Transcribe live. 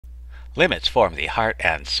Limits form the heart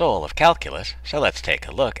and soul of calculus, so let's take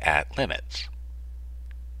a look at limits.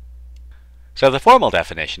 So the formal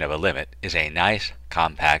definition of a limit is a nice,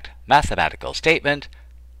 compact, mathematical statement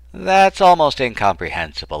that's almost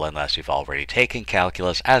incomprehensible unless you've already taken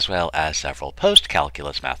calculus as well as several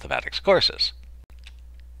post-calculus mathematics courses.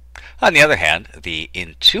 On the other hand, the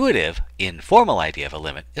intuitive, informal idea of a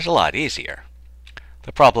limit is a lot easier.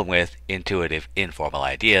 The problem with intuitive, informal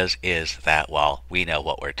ideas is that while we know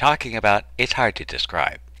what we're talking about, it's hard to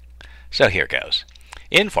describe. So here goes.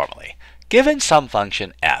 Informally, given some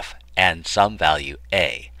function f and some value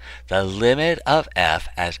a, the limit of f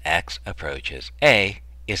as x approaches a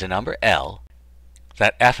is a number L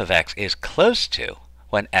that f of x is close to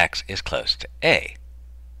when x is close to a.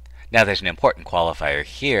 Now there's an important qualifier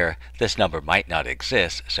here. This number might not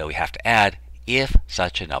exist, so we have to add if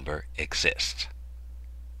such a number exists.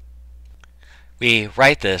 We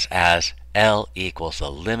write this as L equals the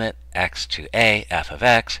limit x to a f of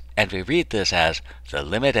x, and we read this as the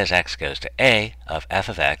limit as x goes to a of f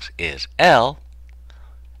of x is L,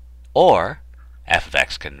 or f of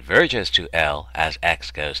x converges to L as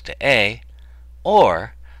x goes to a,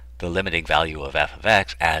 or the limiting value of f of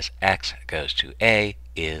x as x goes to a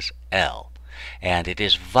is L. And it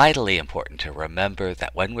is vitally important to remember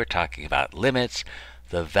that when we're talking about limits,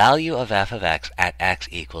 the value of f of x at x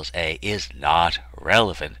equals a is not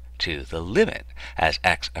relevant to the limit as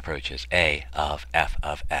x approaches a of f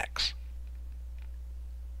of x.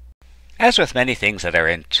 As with many things that are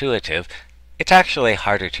intuitive, it's actually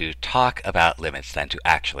harder to talk about limits than to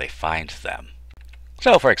actually find them.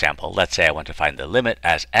 So for example, let's say I want to find the limit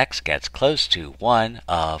as x gets close to 1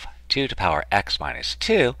 of 2 to the power x minus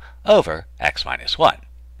 2 over x minus 1.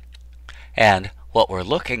 And what we're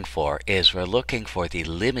looking for is we're looking for the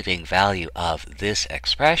limiting value of this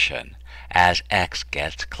expression as x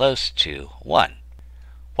gets close to 1.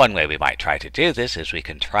 One way we might try to do this is we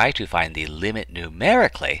can try to find the limit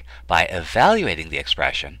numerically by evaluating the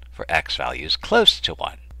expression for x values close to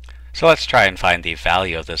 1. So let's try and find the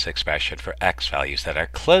value of this expression for x values that are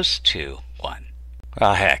close to 1.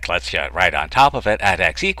 Well, heck, let's get right on top of it at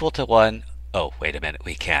x equal to 1. Oh, wait a minute,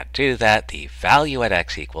 we can't do that. The value at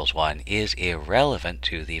x equals 1 is irrelevant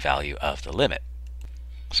to the value of the limit.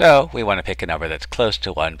 So we want to pick a number that's close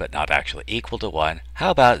to 1 but not actually equal to 1.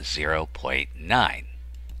 How about 0.9?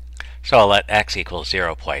 So I'll let x equal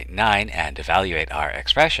 0.9 and evaluate our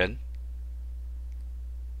expression.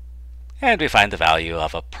 And we find the value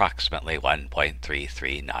of approximately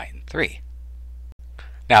 1.3393.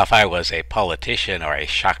 Now if I was a politician or a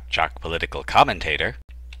shock jock political commentator,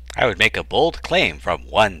 I would make a bold claim from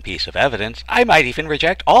one piece of evidence. I might even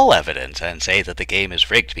reject all evidence and say that the game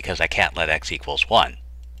is rigged because I can't let x equals 1.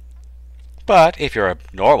 But if you're a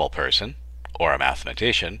normal person, or a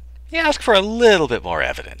mathematician, you ask for a little bit more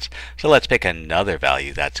evidence. So let's pick another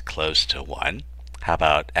value that's close to 1. How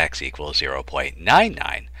about x equals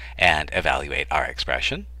 0.99 and evaluate our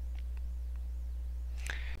expression?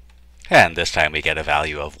 And this time we get a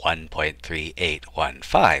value of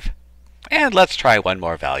 1.3815. And let's try one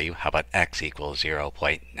more value. How about x equals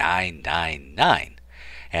 0.999?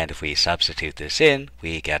 And if we substitute this in,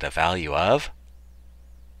 we get a value of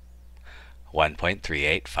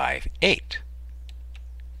 1.3858.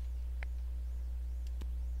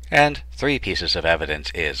 And 3 pieces of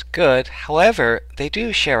evidence is good. However, they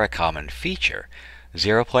do share a common feature.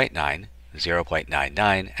 0.9,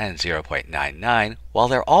 0.99, and 0.99, while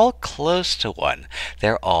they're all close to 1,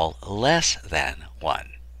 they're all less than 1.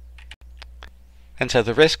 And so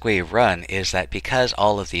the risk we run is that because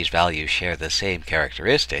all of these values share the same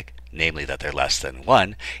characteristic, namely that they're less than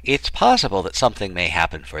 1, it's possible that something may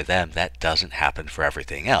happen for them that doesn't happen for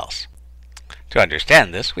everything else. To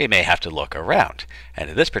understand this, we may have to look around, and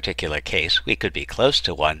in this particular case, we could be close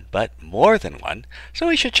to 1, but more than 1, so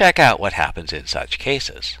we should check out what happens in such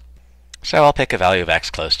cases. So I'll pick a value of x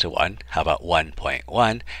close to 1, how about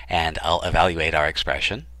 1.1, and I'll evaluate our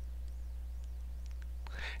expression.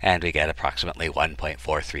 And we get approximately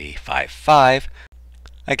 1.4355.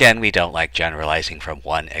 Again, we don't like generalizing from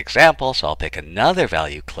one example, so I'll pick another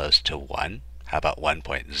value close to 1, how about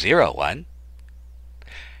 1.01,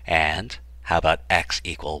 and how about x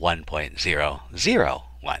equal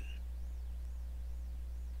 1.001?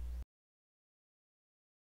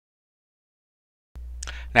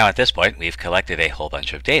 Now at this point, we've collected a whole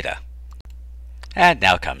bunch of data. And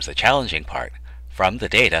now comes the challenging part. From the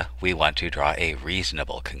data, we want to draw a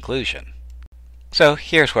reasonable conclusion. So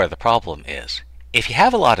here's where the problem is. If you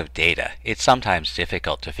have a lot of data, it's sometimes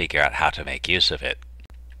difficult to figure out how to make use of it.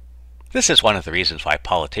 This is one of the reasons why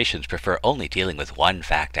politicians prefer only dealing with one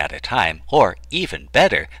fact at a time, or even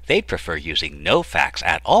better, they'd prefer using no facts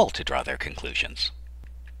at all to draw their conclusions.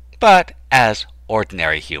 But as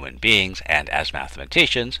ordinary human beings and as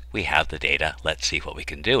mathematicians, we have the data. Let's see what we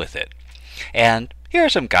can do with it. And here are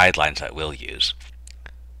some guidelines that we'll use.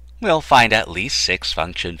 We'll find at least 6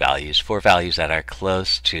 function values for values that are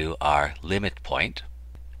close to our limit point.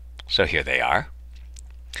 So here they are.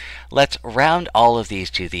 Let's round all of these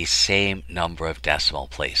to the same number of decimal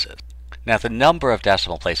places. Now the number of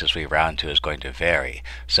decimal places we round to is going to vary,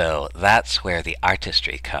 so that's where the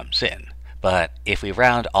artistry comes in. But if we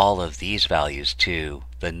round all of these values to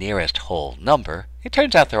the nearest whole number, it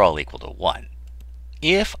turns out they're all equal to 1.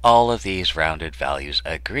 If all of these rounded values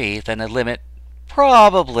agree, then a limit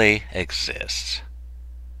probably exists.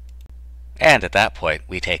 And at that point,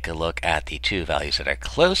 we take a look at the 2 values that are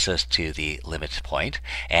closest to the limit point,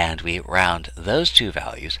 and we round those 2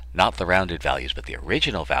 values, not the rounded values, but the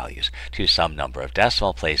original values, to some number of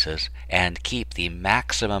decimal places, and keep the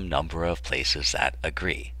maximum number of places that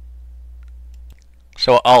agree.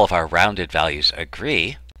 So all of our rounded values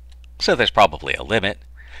agree, so there's probably a limit.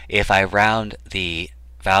 If I round the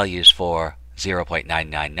values for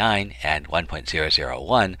 0.999 and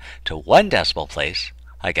 1.001 to 1 decimal place,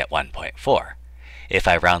 I get 1.4. If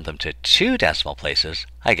I round them to 2 decimal places,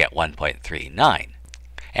 I get 1.39.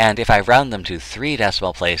 And if I round them to 3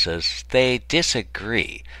 decimal places, they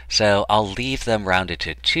disagree. So I'll leave them rounded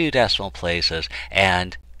to 2 decimal places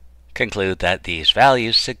and conclude that these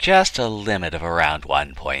values suggest a limit of around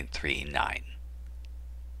 1.39.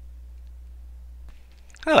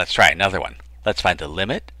 Well, let's try another one. Let's find the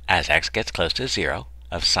limit as x gets close to 0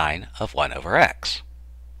 of sine of 1 over x.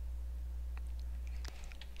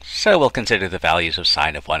 So we'll consider the values of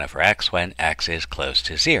sine of 1 over x when x is close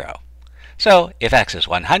to 0. So if x is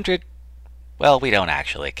 100, well, we don't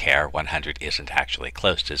actually care. 100 isn't actually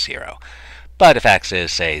close to 0. But if x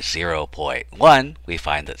is, say, 0.1, we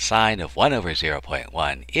find that sine of 1 over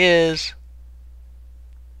 0.1 is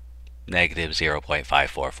negative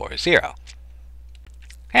 0.5440.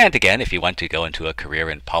 And again, if you want to go into a career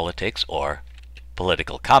in politics or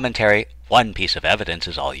political commentary, one piece of evidence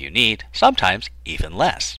is all you need, sometimes even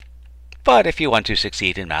less. But if you want to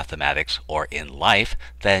succeed in mathematics or in life,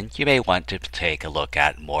 then you may want to take a look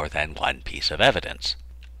at more than one piece of evidence.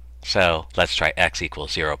 So let's try x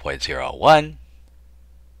equals 0.01.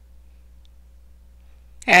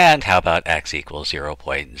 And how about x equals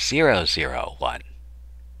 0.001?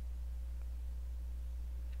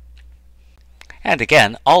 And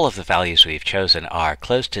again, all of the values we've chosen are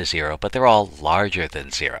close to 0, but they're all larger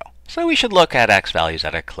than 0. So we should look at x values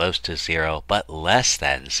that are close to 0, but less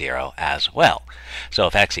than 0 as well. So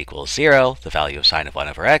if x equals 0, the value of sine of 1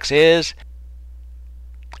 over x is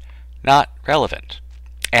not relevant.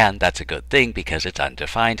 And that's a good thing because it's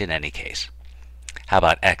undefined in any case. How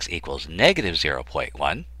about x equals negative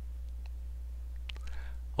 0.1,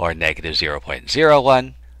 or negative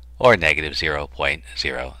 0.01, or negative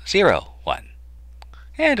 0.001?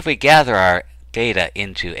 And if we gather our data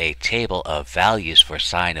into a table of values for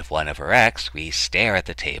sine of 1 over x, we stare at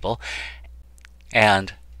the table,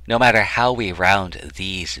 and no matter how we round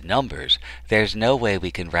these numbers, there's no way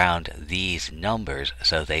we can round these numbers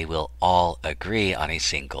so they will all agree on a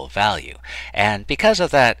single value. And because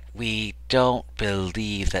of that, we don't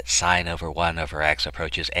believe that sine over 1 over x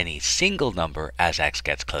approaches any single number as x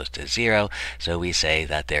gets close to 0, so we say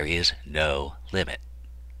that there is no limit.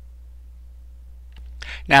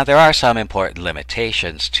 Now, there are some important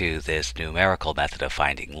limitations to this numerical method of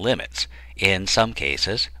finding limits. In some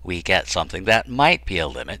cases, we get something that might be a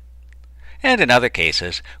limit, and in other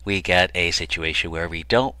cases, we get a situation where we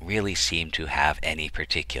don't really seem to have any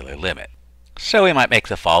particular limit. So we might make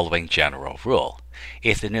the following general rule.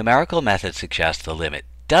 If the numerical method suggests the limit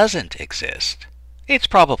doesn't exist, it's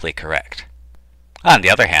probably correct. On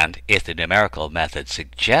the other hand, if the numerical method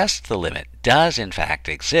suggests the limit does in fact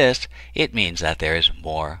exist, it means that there is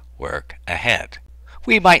more work ahead.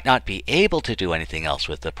 We might not be able to do anything else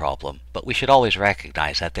with the problem, but we should always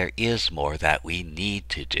recognize that there is more that we need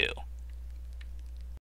to do.